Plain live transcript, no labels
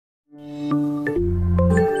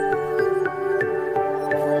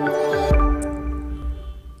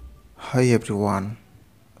Hi everyone,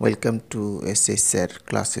 welcome to SSR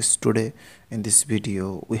classes. Today in this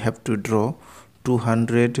video we have to draw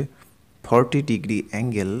 240-degree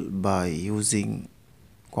angle by using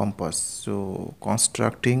compass. So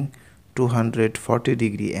constructing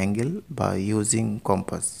 240-degree angle by using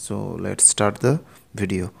compass. So let's start the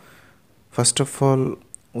video. First of all,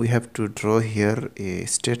 we have to draw here a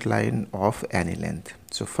straight line of any length.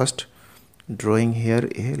 So first drawing here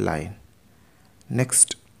a line.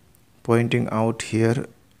 Next, pointing out here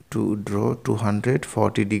to draw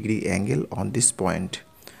 240-degree angle on this point.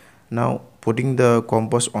 Now putting the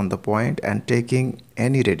compass on the point and taking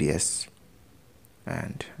any radius,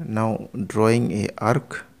 and now drawing a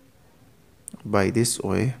arc by this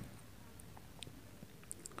way.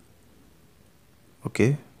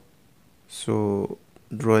 Okay, so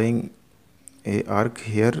drawing a arc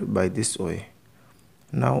here by this way.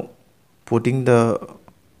 Now putting the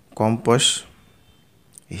compass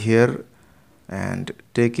here and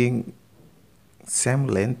taking same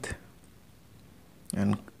length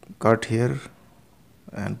and cut here,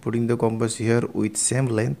 and putting the compass here with same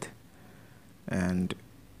length and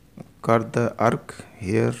cut the arc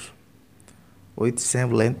here with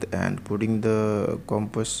same length and putting the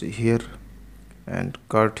compass here and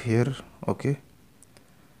cut here. Okay,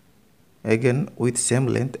 again with same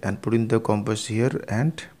length and putting the compass here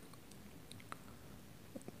and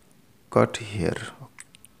cut here.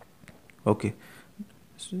 Okay,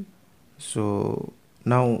 so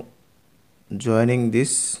now joining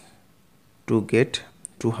this to get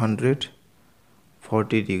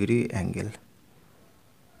 240-degree angle.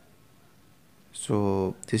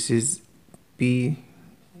 So this is P,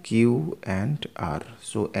 Q and R.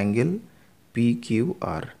 So angle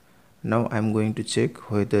PQR. Now I am going to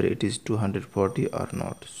check whether it is 240 or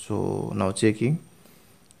not. So now checking.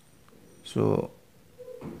 So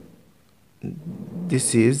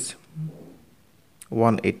this is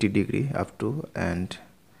 180 degree up to, and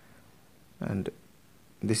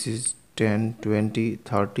this is 10, 20,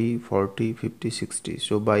 30, 40, 50, 60.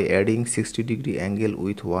 So by adding 60-degree angle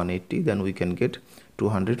with 180, then we can get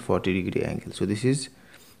 240-degree angle. So this is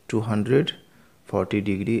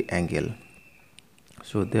 240-degree angle.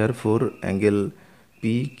 So therefore angle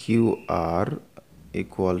PQR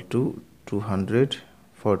equal to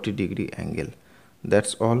 240-degree angle.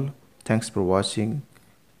 That's all. Thanks for watching.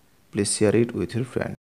 Please share it with your friends.